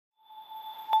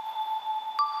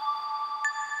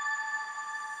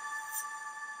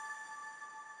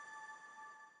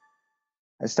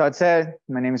As Todd said,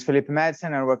 my name is Felipe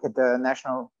Madsen. I work at the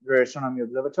National Rare Astronomy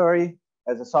Observatory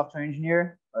as a software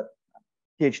engineer, a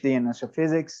PhD in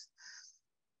astrophysics.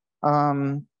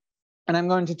 And I'm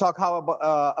going to talk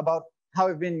about how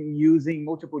we've been using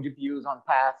multiple GPUs on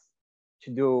path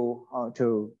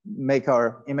to make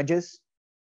our images,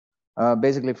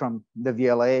 basically from the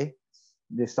VLA.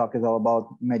 This talk is all about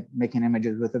making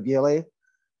images with a VLA.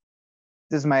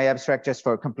 This is my abstract just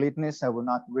for completeness. I will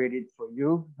not read it for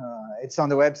you. It's on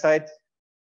the website.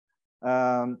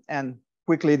 And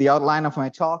quickly, the outline of my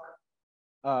talk.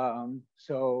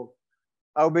 So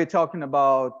I'll be talking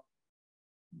about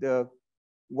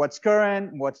what's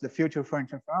current, what's the future for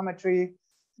interferometry,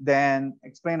 then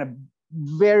explain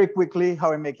very quickly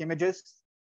how I make images,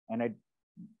 and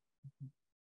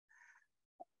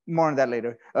more on that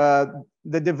later.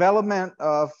 The development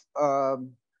of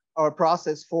our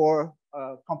process for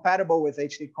compatible with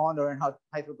HD Condor and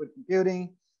high throughput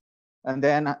computing, and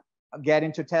then get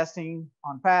into testing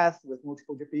on path with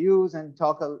multiple GPUs and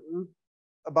talk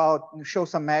show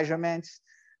some measurements,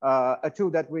 a tool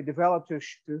that we developed to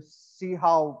see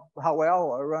how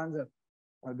well our runs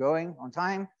are going on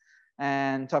time,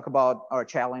 and talk about our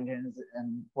challenges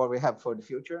and what we have for the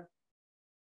future.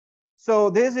 So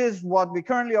this is what we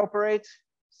currently operate.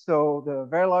 So the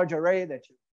very large array that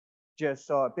you just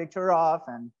saw a picture of,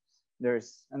 and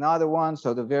there's another one.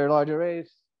 So the very large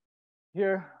arrays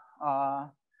here.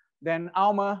 Then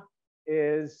ALMA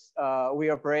is, we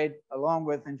operate along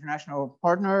with international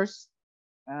partners.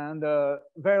 And the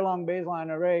very long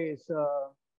baseline array is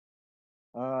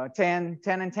 10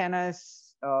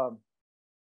 antennas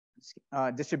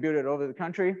distributed over the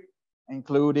country,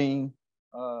 including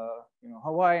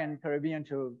Hawaii and Caribbean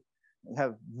to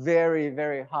have very,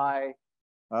 very high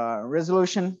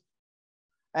resolution.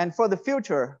 And for the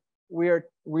future,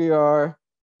 we are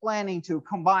planning to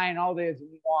combine all this in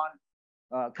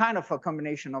one kind of a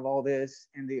combination of all this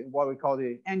in what we call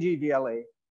the NG-VLA.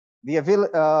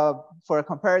 For a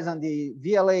comparison, the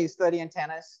VLA is 30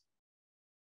 antennas,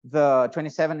 the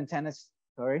 27 antennas,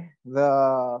 sorry.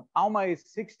 The ALMA is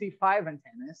 65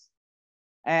 antennas,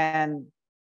 and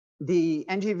the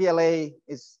NG-VLA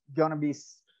is gonna be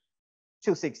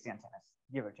 260 antennas,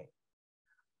 give or take.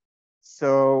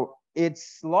 So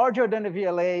it's larger than the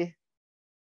VLA,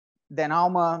 than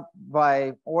ALMA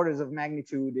by orders of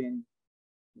magnitude in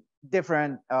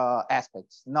different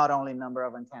aspects, not only number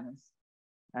of antennas.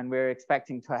 And we're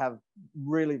expecting to have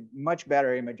really much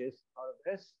better images out of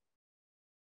this.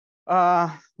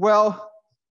 Well,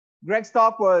 Greg's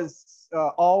talk was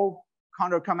all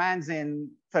Condor commands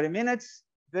in 30 minutes.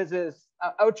 This is,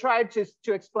 I'll try to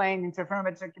explain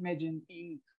interferometric imaging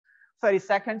in 30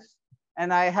 seconds.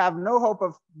 And I have no hope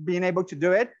of being able to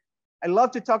do it. I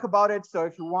love to talk about it. So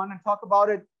if you want to talk about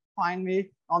it, find me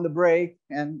on the break.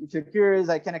 And if you're curious,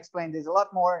 I can explain this a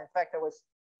lot more. In fact, I was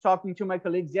talking to my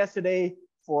colleagues yesterday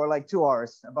for like 2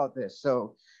 hours about this.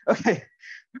 So, okay.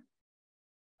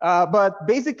 But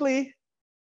basically,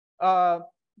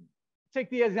 take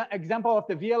the example of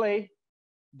the VLA.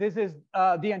 This is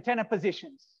the antenna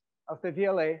positions of the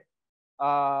VLA.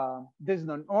 This is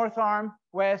the north arm,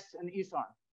 west, and east arm.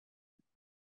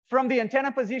 From the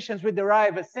antenna positions, we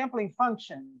derive a sampling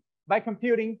function by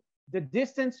computing the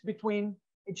distance between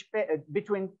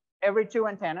every two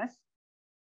antennas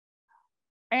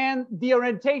and the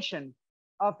orientation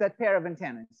of that pair of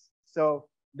antennas. So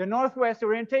the northwest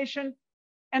orientation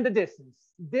and the distance.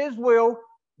 This will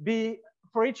be,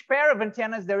 for each pair of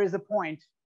antennas, there is a point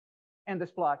in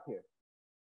this plot here.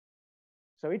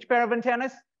 So each pair of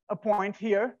antennas, a point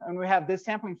here, and we have this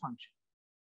sampling function.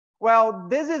 Well,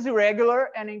 this is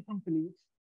irregular and incomplete,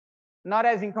 not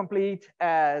as incomplete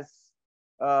as,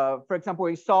 for example,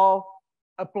 we saw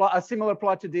a similar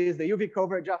plot to this, the UV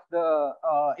coverage of the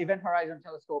Event Horizon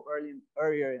Telescope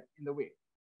earlier in the week.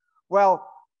 Well,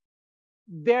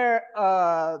 their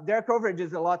coverage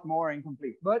is a lot more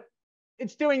incomplete, but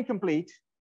it's still incomplete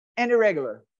and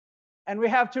irregular. And we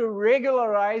have to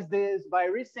regularize this by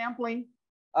resampling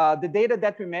the data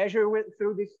that we measure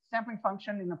through this sampling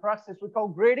function in a process we call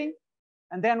grading.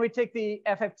 And then we take the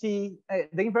FFT,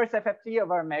 the inverse FFT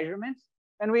of our measurements,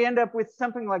 and we end up with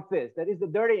something like this. That is the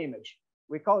dirty image.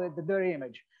 We call it the dirty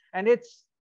image. And it's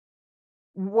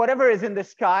whatever is in the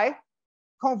sky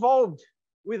convolved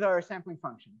with our sampling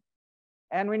function.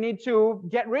 And we need to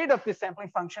get rid of the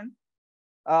sampling function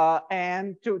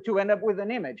and to end up with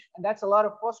an image. And that's a lot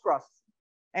of post-processing.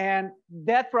 And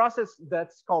that process,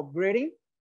 that's called grading.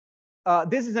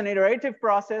 This is an iterative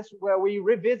process where we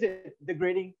revisit the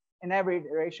grading in every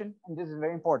iteration. And this is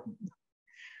very important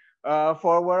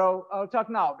for what I'll talk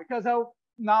now, because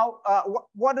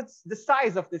what is the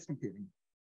size of this computing?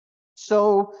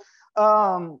 So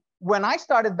when I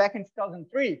started back in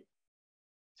 2003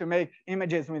 to make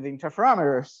images with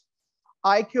interferometers,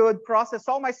 I could process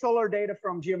all my solar data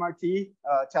from GMRT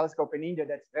telescope in India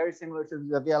that's very similar to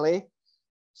the VLA.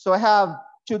 So I have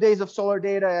 2 days of solar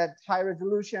data at high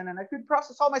resolution, and I could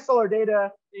process all my solar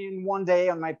data in 1 day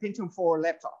on my Pentium 4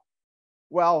 laptop.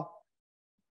 Well,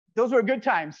 those were good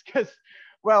times because,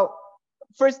 well,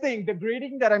 first thing, the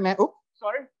gridding that I meant, oh,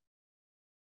 sorry.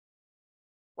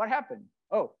 What happened?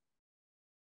 Oh.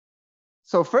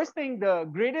 So first thing, the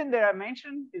gridding that I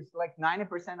mentioned is like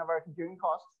 90% of our computing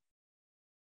costs,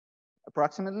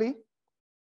 approximately.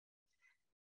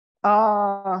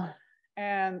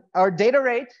 And our data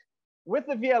rate with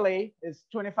the VLA is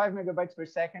 25 megabytes per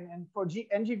second. And for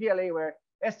NGVLA, we're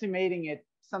estimating it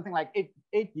something like 8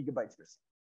 gigabytes per second.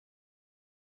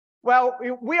 Well,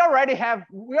 we already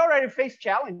face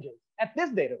challenges at this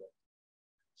data rate.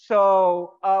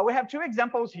 So we have 2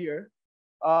 examples here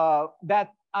that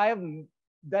I'm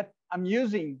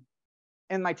using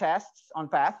in my tests on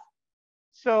PATH.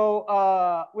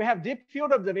 So we have deep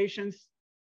field observations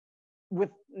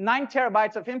with 9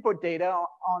 terabytes of input data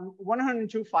on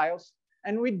 102 files.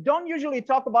 And we don't usually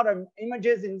talk about our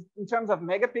images in terms of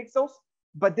megapixels,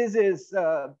 but this is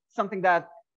something that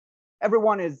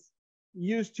everyone is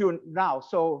used to now.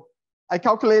 So I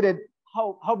calculated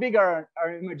how big are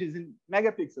our images in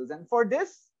megapixels. And for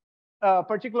this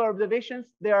particular observations,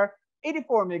 they are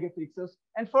 84 megapixels.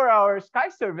 And for our sky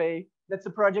survey, that's a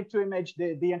project to image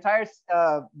the entire,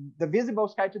 the visible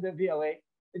sky to the VLA,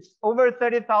 it's over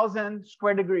 30,000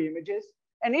 square degree images.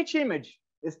 And each image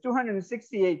is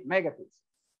 268 megapixels.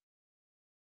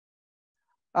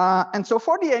 And so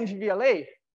for the NGVLA,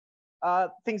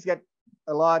 things get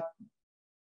a lot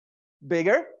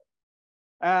bigger.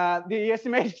 The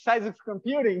estimated size of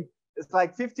computing is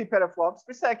like 50 petaflops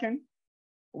per second,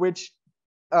 which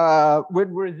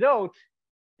would result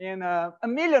in a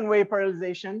million wave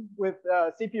parallelization with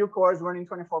CPU cores running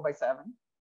 24/7.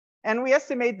 And we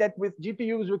estimate that with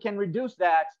GPUs, we can reduce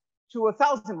that to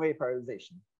 1,000 wave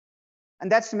parallelization.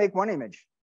 And that's to make 1 image.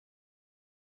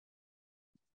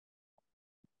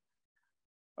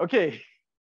 Okay.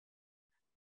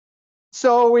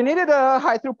 So we needed a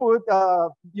high throughput,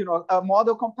 a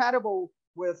model compatible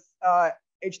with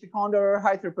HT Condor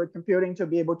high throughput computing to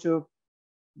be able to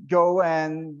go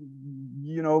and,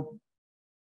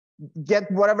 get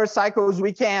whatever cycles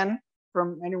we can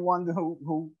from anyone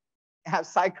who has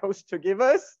cycles to give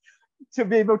us to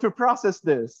be able to process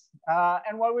this.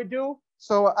 And what we do,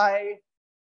 so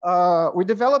we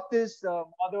developed this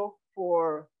model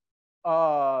for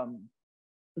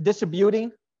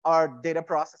distributing our data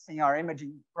processing, our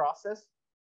imaging process,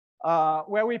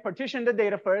 where we partition the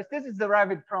data first. This is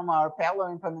derived from our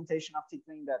parallel implementation of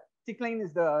TClean. That TClean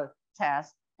is the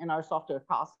task in our software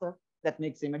Casa that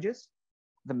makes images,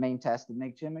 the main task that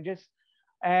makes images.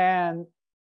 And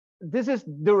this is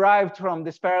derived from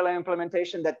this parallel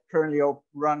implementation that currently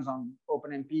runs on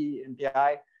OpenMP,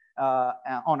 MPI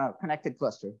on a connected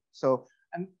cluster. So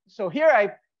here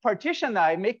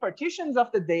I make partitions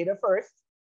of the data first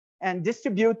and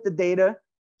distribute the data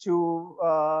to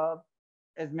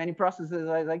as many processes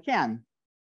as I can.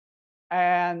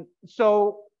 And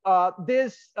so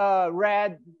this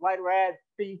light red,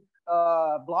 pink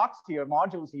blocks here,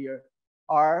 modules here,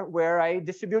 are where I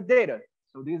distribute data.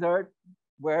 So these are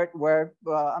where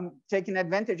I'm taking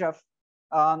advantage of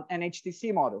an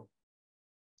HTC model.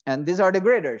 And these are the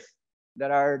graders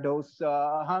that are those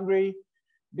hungry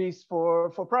beasts for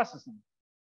processing.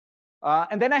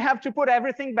 And then I have to put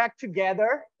everything back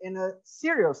together in a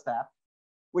serial step,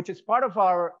 which is part of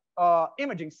our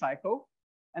imaging cycle,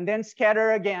 and then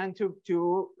scatter again to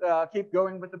keep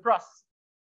going with the process.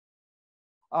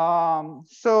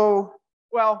 So,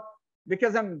 well,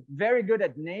 because I'm very good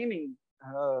at naming,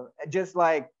 just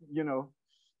like,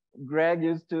 Greg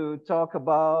used to talk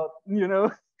about,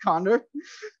 Condor,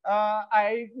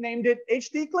 I named it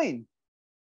HT Clean,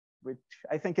 which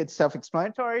I think it's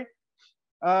self-explanatory.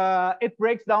 It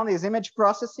breaks down this image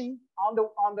processing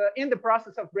in the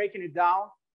process of breaking it down.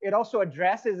 It also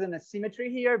addresses an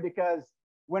asymmetry here because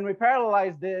when we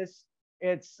parallelize this,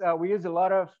 we use a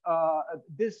lot of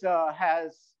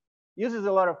uses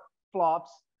a lot of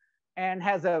flops and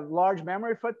has a large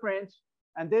memory footprint.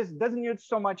 And this doesn't use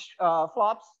so much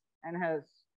flops and has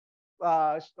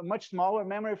a much smaller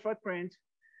memory footprint.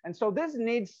 And so this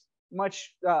needs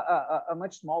a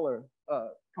much smaller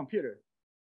computer.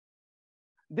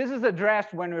 This is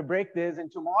addressed when we break this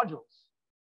into modules.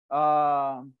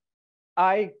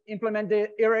 I implement the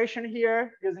iteration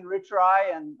here using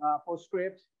retry and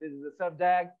PostScript. This is a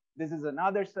subdag. This is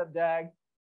another subdag.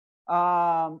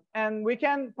 And we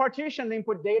can partition the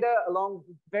input data along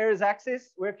various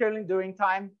axes. We're currently doing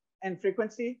time and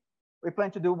frequency. We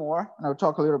plan to do more, and I'll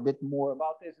talk a little bit more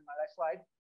about this in my next slide.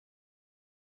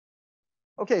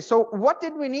 Okay, so what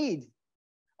did we need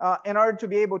in order to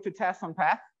be able to test on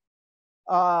path?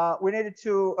 We needed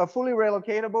a fully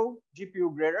relocatable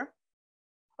GPU grider.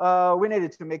 We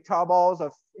needed to make tarballs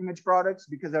of image products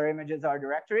because our images are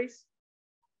directories.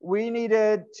 We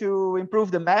needed to improve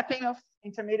the mapping of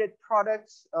intermediate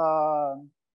products.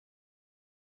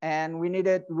 And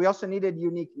we also needed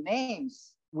unique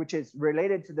names, which is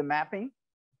related to the mapping,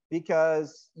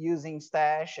 because using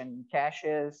stash and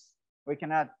caches, we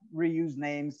cannot reuse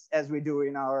names as we do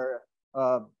in our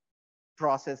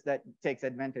process that takes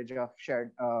advantage of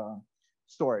shared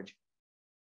storage.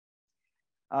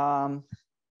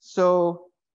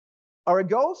 So our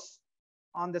goals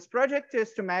on this project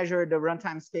is to measure the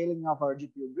runtime scaling of our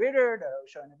GPU grider that I'll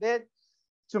show in a bit,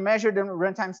 to measure the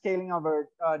runtime scaling of our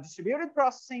distributed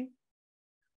processing,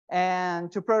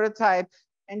 and to prototype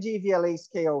NGVLA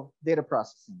scale data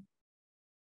processing.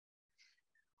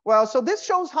 Well, so this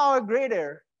shows how a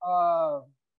grider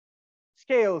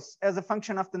scales as a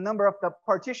function of the number of the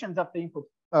partitions of the input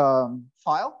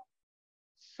file.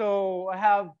 So I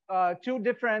have two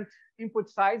different input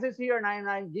sizes here,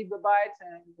 99 gigabytes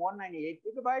and 198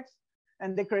 gigabytes,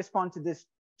 and they correspond to these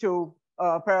two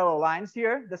parallel lines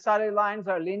here. The solid lines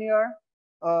are linear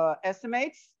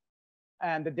estimates,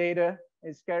 and the data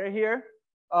is scattered here.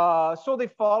 So they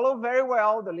follow very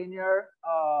well the linear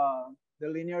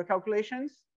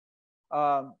calculations.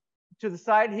 To the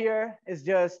side here is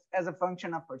just as a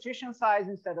function of partition size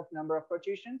instead of number of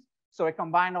partitions. So I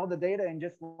combine all the data in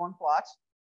just one plot.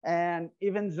 And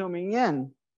even zooming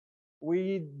in,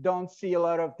 we don't see a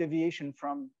lot of deviation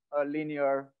from a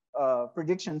linear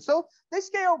prediction. So they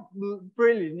scale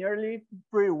pretty linearly,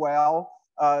 pretty well,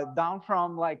 down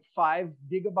from like 5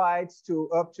 gigabytes to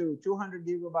up to 200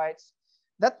 gigabytes.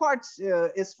 That part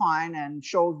is fine and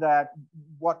shows that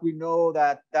what we know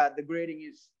that the grading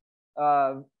is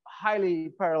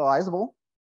highly parallelizable.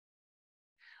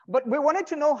 But we wanted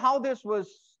to know how this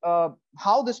was,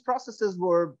 how these processes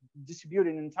were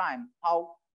distributed in time,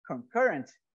 how concurrent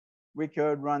we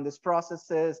could run these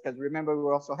processes, because remember,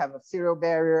 we also have a serial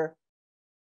barrier.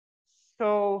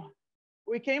 So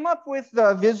we came up with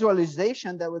the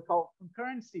visualization that we call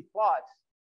concurrency plots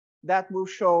that will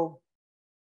show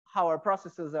how our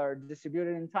processes are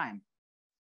distributed in time.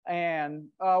 And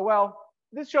well,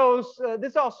 this shows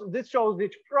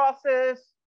each process,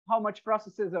 how much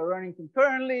processes are running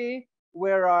concurrently,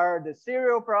 where are the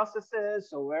serial processes,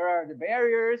 so where are the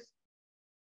barriers,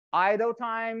 idle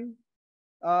time,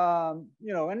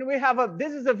 you know, and we have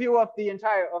this is a view of an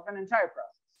entire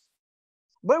process.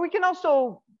 But we can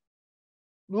also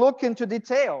look into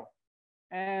detail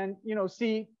and, you know,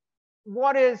 see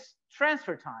what is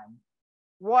transfer time,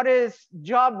 what is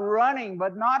job running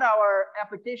but not our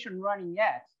application running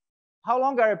yet, how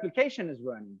long our application is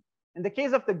running. In the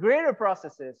case of the grader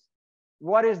processes,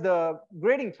 what is the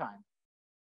grading time?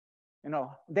 You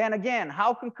know, then again,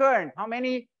 how concurrent, how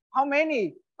many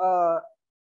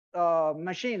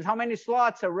machines, how many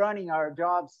slots are running our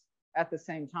jobs at the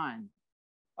same time?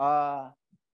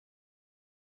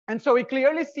 And so we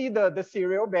clearly see the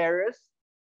serial barriers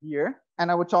here,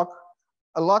 and I will talk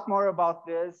a lot more about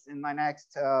this in my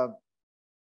next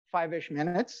 5-ish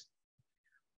minutes.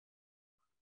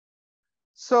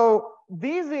 So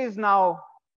this is now,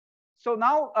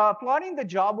 plotting the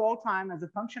job wall time as a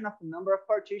function of the number of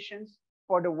partitions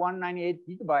for the 198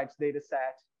 gigabytes data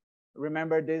set.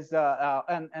 Remember this,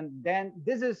 and then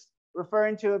this is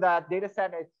referring to that data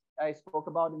set I spoke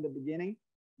about in the beginning.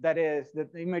 That is, the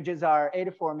images are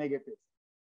 84 megapixels.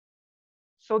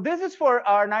 So this is for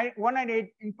our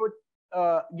 198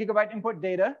 gigabyte input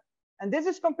data. And this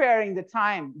is comparing the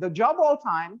time, the job wall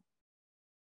time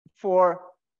for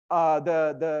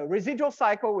the residual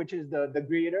cycle, which is the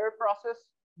grader process,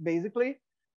 basically,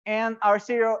 and our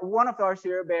one of our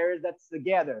serial barriers that's the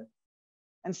gather.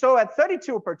 And so at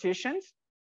 32 partitions,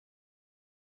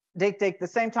 they take the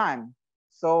same time.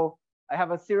 So I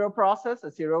have a serial process,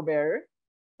 a serial barrier,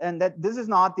 and that this is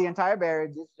not the entire barrier,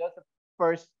 this is just the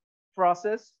first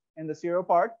process in the serial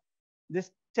part.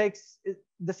 This takes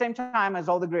the same time as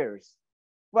all the graders.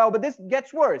 Well, but this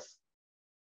gets worse.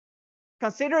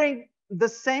 Considering the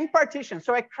same partition,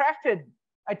 so I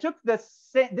took the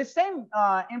same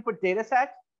input data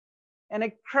set, and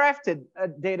I crafted a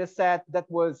data set that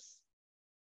was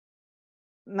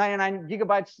 99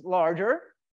 gigabytes larger.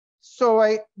 So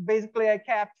I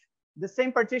kept the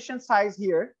same partition size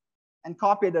here and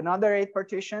copied another 8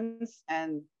 partitions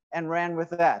and and ran with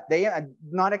that. They are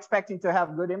not expecting to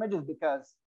have good images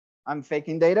because I'm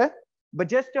faking data, but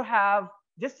just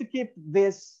to keep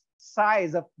this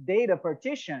size of data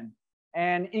partition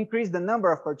and increase the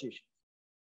number of partitions.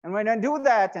 And when I do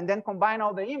that and then combine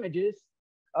all the images,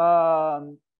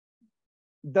 the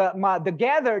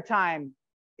gather time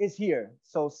is here.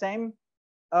 So same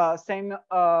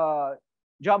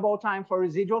jumbo time for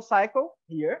residual cycle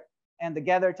here, and the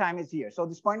gather time is here. So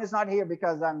this point is not here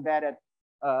because I'm bad at,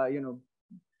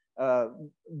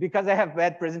 because I have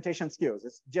bad presentation skills.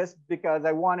 It's just because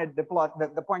I wanted the plot,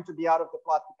 the point to be out of the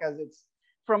plot because it's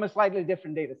from a slightly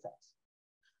different data set.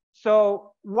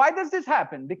 So why does this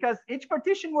happen? Because each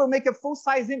partition will make a full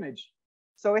size image.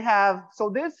 So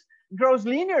this grows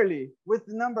linearly with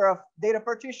the number of data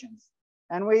partitions.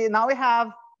 And now we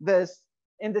have this,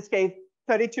 in this case,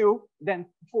 32, then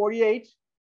 48.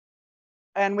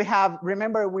 And we have,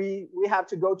 remember, we have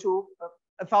to go to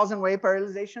 1,000-way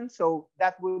parallelization. So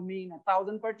that will mean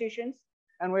 1,000 partitions.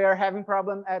 And we are having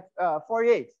problem at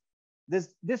 48.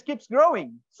 This keeps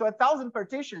growing. So 1,000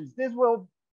 partitions, this will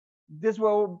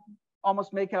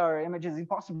almost make our images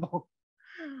impossible.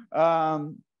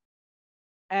 And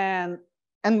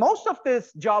most of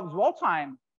this job's wall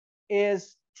time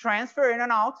is transfer in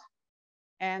and out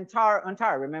and tar on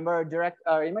tar. Remember,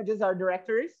 our images are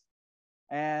directories,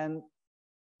 and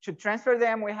to transfer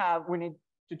them, we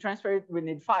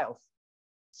need files.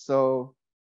 So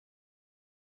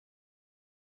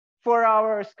for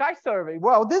our sky survey,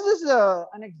 well, this is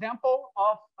an example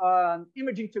of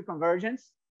imaging to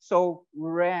convergence. So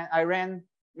I ran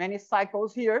many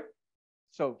cycles here.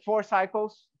 So 4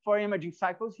 imaging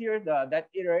cycles here, that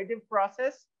iterative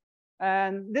process.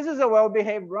 And this is a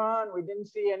well-behaved run. We didn't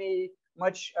see any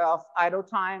much of idle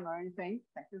time or anything.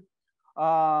 Thank you.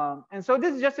 And so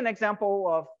this is just an example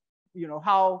of,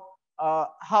 how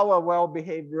a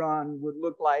well-behaved run would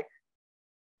look like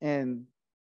in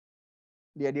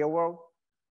the ideal world.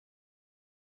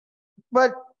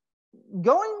 But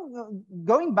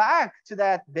going back to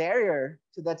that barrier,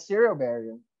 to that serial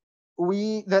barrier,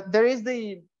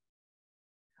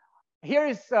 here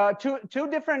is two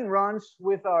different runs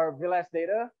with our VLAS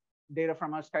data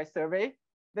from our sky survey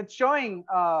that's showing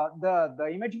the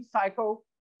imaging cycle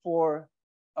for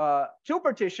 2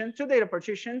 data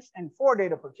partitions and 4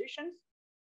 data partitions.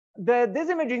 These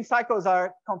imaging cycles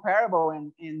are comparable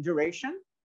in duration.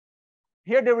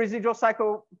 Here, the residual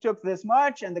cycle took this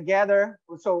much, and the gather,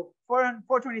 so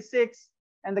 426,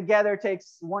 and the gather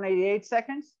takes 188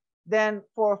 seconds. Then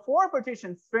for 4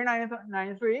 partitions,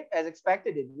 393, as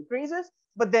expected, it decreases.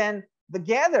 But then the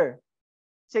gather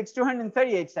takes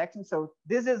 238 seconds. So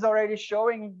this is already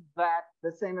showing that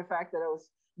the same effect that I was.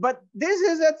 But this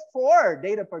is at 4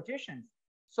 data partitions,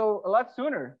 so a lot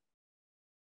sooner.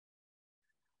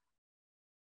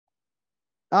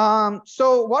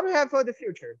 So what we have for the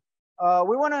future?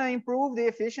 We want to improve the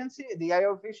efficiency, the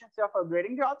I/O efficiency of our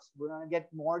grading jobs. We want to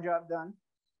get more job done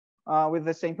with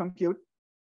the same compute,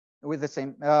 with the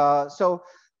same. So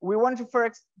we want to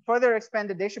further expand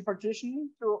the data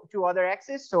partitioning to other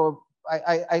axes. So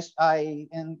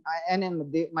in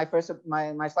my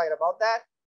slide about that,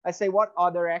 I say what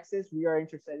other axes we are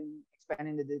interested in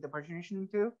expanding the data partitioning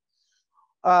to.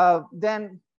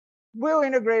 Then we'll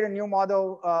integrate a new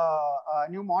module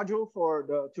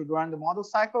to run the model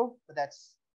cycle, but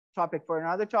that's topic for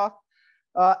another talk.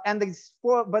 And this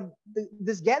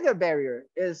gather barrier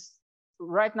is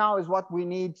right now is what we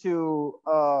need to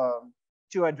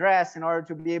address in order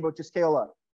to be able to scale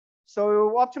up. So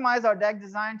we'll optimize our deck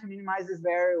design to minimize this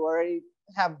barrier. We already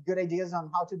have good ideas on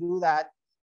how to do that,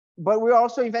 but we're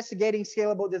also investigating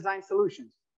scalable design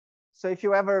solutions. So if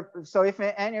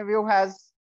any of you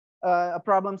has a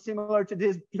problem similar to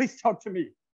this, please talk to me.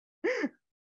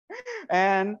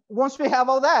 And once we have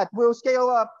all that, we'll scale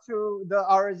up to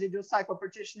our residual cycle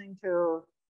partitioning to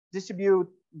distribute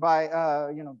by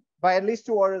at least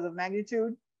 2 orders of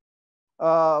magnitude,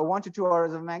 1 to 2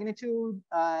 orders of magnitude.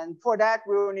 And for that,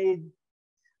 we will need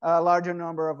a larger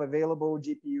number of available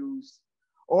GPUs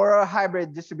or a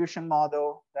hybrid distribution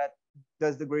model that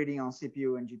does the grading on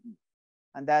CPU and GPU.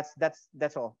 And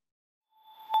that's all.